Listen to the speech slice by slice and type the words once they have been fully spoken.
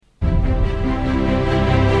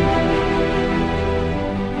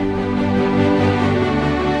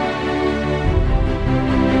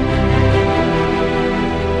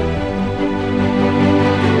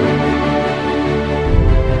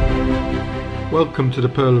Welcome to the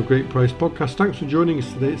Pearl of Great Price podcast. Thanks for joining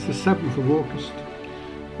us today. It's the 7th of August.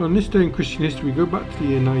 On this day in Christian history, we go back to the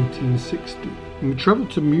year 1960 and we travel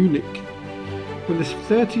to Munich, where this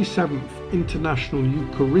 37th International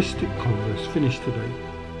Eucharistic Congress finished today.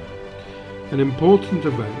 An important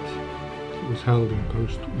event that was held in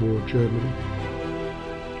post-war Germany.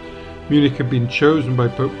 Munich had been chosen by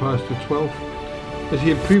Pope Pius XII as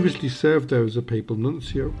he had previously served there as a papal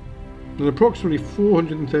nuncio, and approximately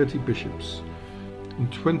 430 bishops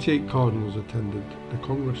and 28 cardinals attended the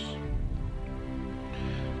Congress.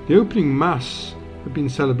 The opening Mass had been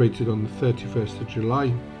celebrated on the 31st of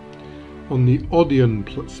July on the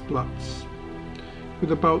Odeonsplatz,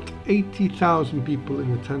 with about 80,000 people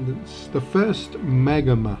in attendance, the first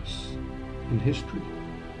mega Mass in history.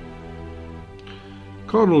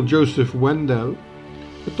 Cardinal Joseph Wendell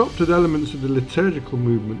adopted elements of the liturgical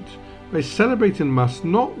movement by celebrating Mass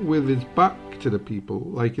not with his back to the people,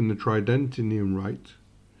 like in the Tridentinian rite,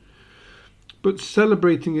 but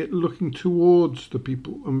celebrating it looking towards the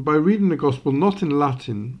people, and by reading the Gospel not in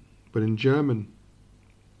Latin, but in German.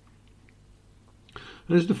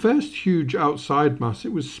 And as the first huge outside Mass,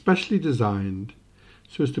 it was specially designed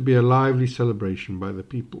so as to be a lively celebration by the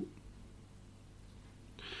people.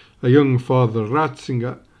 A young Father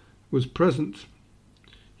Ratzinger was present.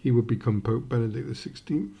 He would become Pope Benedict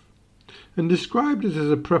XVI, and described it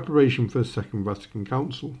as a preparation for the Second Vatican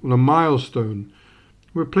Council, and a milestone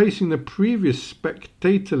replacing the previous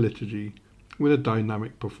spectator liturgy with a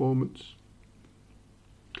dynamic performance.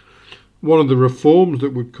 One of the reforms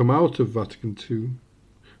that would come out of Vatican II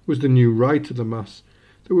was the new rite of the Mass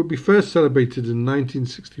that would be first celebrated in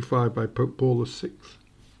 1965 by Pope Paul VI.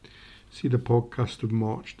 See the podcast of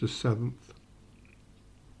March the 7th.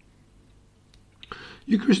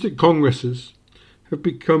 Eucharistic congresses have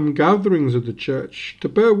become gatherings of the Church to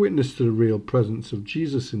bear witness to the real presence of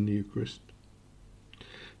Jesus in the Eucharist.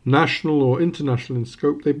 National or international in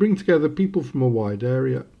scope, they bring together people from a wide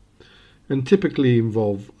area and typically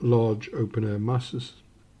involve large open-air masses.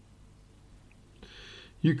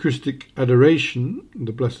 Eucharistic adoration,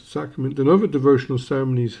 the Blessed Sacrament, and other devotional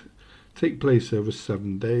ceremonies take place over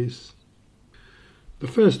 7 days. The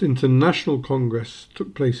first international congress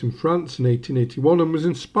took place in France in 1881 and was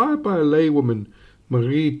inspired by a laywoman,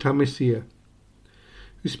 Marie Tamisier,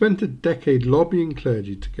 who spent a decade lobbying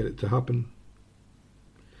clergy to get it to happen.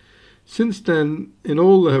 Since then, in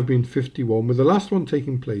all there have been 51, with the last one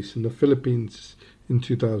taking place in the Philippines in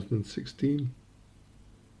 2016.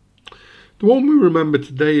 The one we remember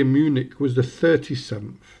today in Munich was the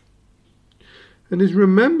 37th, and is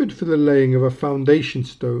remembered for the laying of a foundation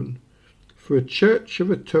stone for a Church of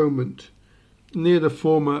Atonement near the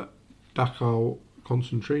former Dachau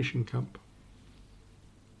concentration camp.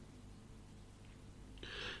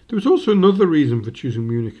 There was also another reason for choosing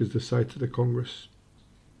Munich as the site of the Congress.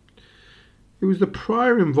 It was the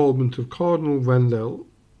prior involvement of Cardinal Wendell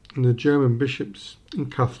and the German bishops in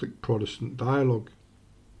Catholic-Protestant dialogue.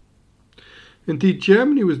 Indeed,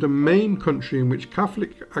 Germany was the main country in which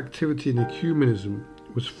Catholic activity in ecumenism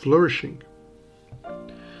was flourishing.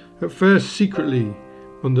 At first secretly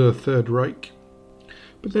under the Third Reich,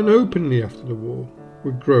 but then openly after the war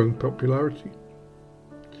with growing popularity.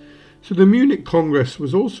 So the Munich Congress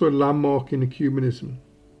was also a landmark in ecumenism.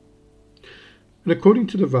 And according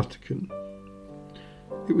to the Vatican,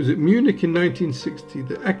 it was at Munich in 1960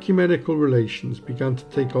 that Ecumenical Relations began to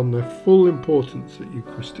take on their full importance at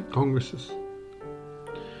Eucharistic congresses.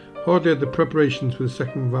 Hardly had the preparations for the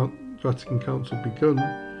Second Vatican Council begun,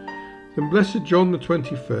 then Blessed John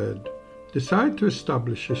XXIII decided to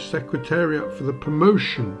establish a secretariat for the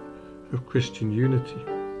promotion of Christian unity.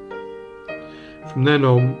 From then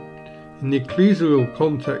on, in the ecclesial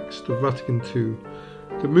context of Vatican II,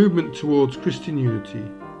 the movement towards Christian unity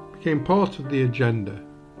became part of the agenda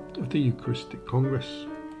of the Eucharistic Congress.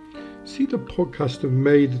 See the podcast of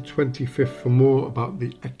May the 25th for more about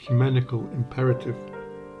the ecumenical imperative.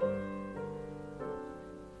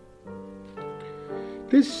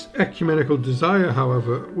 This ecumenical desire,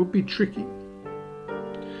 however, would be tricky,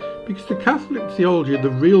 because the Catholic theology of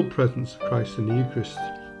the real presence of Christ in the Eucharist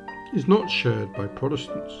is not shared by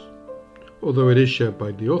Protestants, although it is shared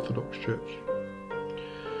by the Orthodox Church.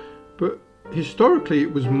 But historically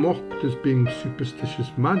it was mocked as being superstitious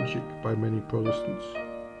magic by many Protestants.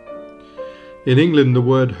 In England the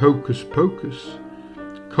word hocus pocus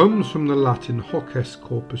comes from the Latin hoc est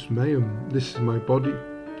corpus meum, this is my body,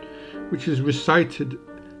 which is recited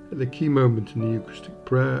at the key moment in the Eucharistic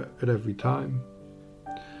prayer at every time.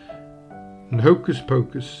 And hocus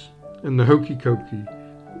pocus and the hokey cokey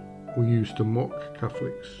were used to mock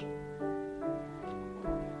Catholics.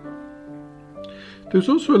 There was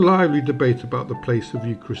also a lively debate about the place of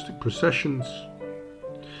Eucharistic processions,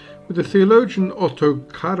 with the theologian Otto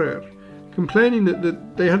Karrer complaining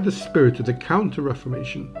that they had the spirit of the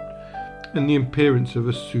Counter-Reformation and the appearance of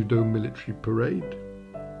a pseudo-military parade.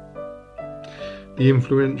 The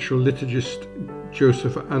influential liturgist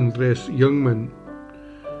Joseph Andreas Jungmann,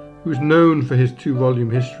 who is known for his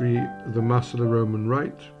 2-volume history of the Mass of the Roman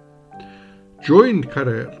Rite, joined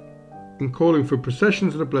Karrer in calling for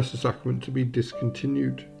processions of the Blessed Sacrament to be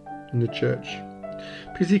discontinued in the Church,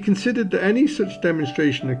 because he considered that any such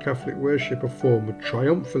demonstration of Catholic worship a form of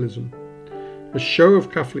triumphalism, a show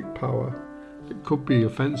of Catholic power that could be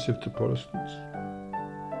offensive to Protestants.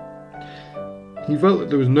 He felt that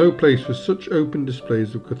there was no place for such open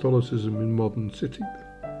displays of Catholicism in modern city.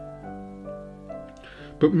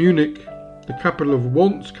 But Munich, the capital of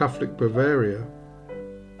once Catholic Bavaria,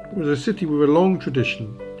 was a city with a long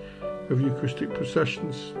tradition of Eucharistic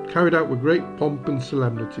processions, carried out with great pomp and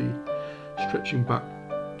solemnity, stretching back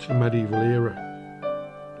to the medieval era.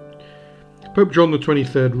 Pope John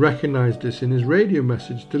XXIII recognised this in his radio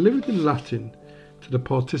message delivered in Latin to the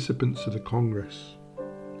participants of the Congress.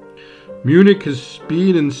 Munich has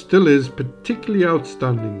been and still is particularly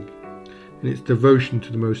outstanding in its devotion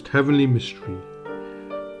to the most heavenly mystery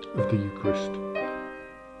of the Eucharist.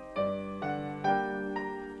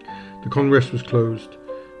 The Congress was closed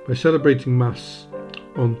by celebrating Mass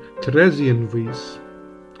on Theresienwiese,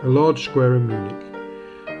 a large square in Munich,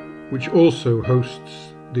 which also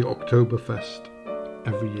hosts the Oktoberfest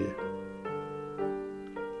every year.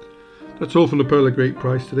 That's all from the Pearl of Great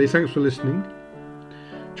Price today. Thanks for listening.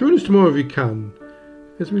 Join us tomorrow if you can,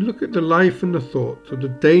 as we look at the life and the thoughts of the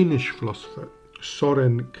Danish philosopher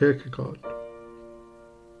Søren Kierkegaard.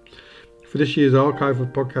 For this year's archive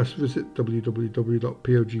of podcasts, visit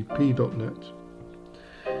www.pogp.net.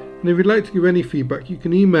 And if you'd like to give any feedback, you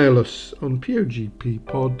can email us on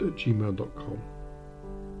pogppod@gmail.com.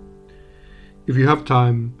 If you have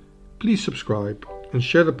time, please subscribe and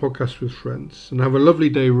share the podcast with friends, and have a lovely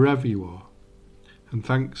day wherever you are. And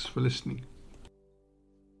thanks for listening.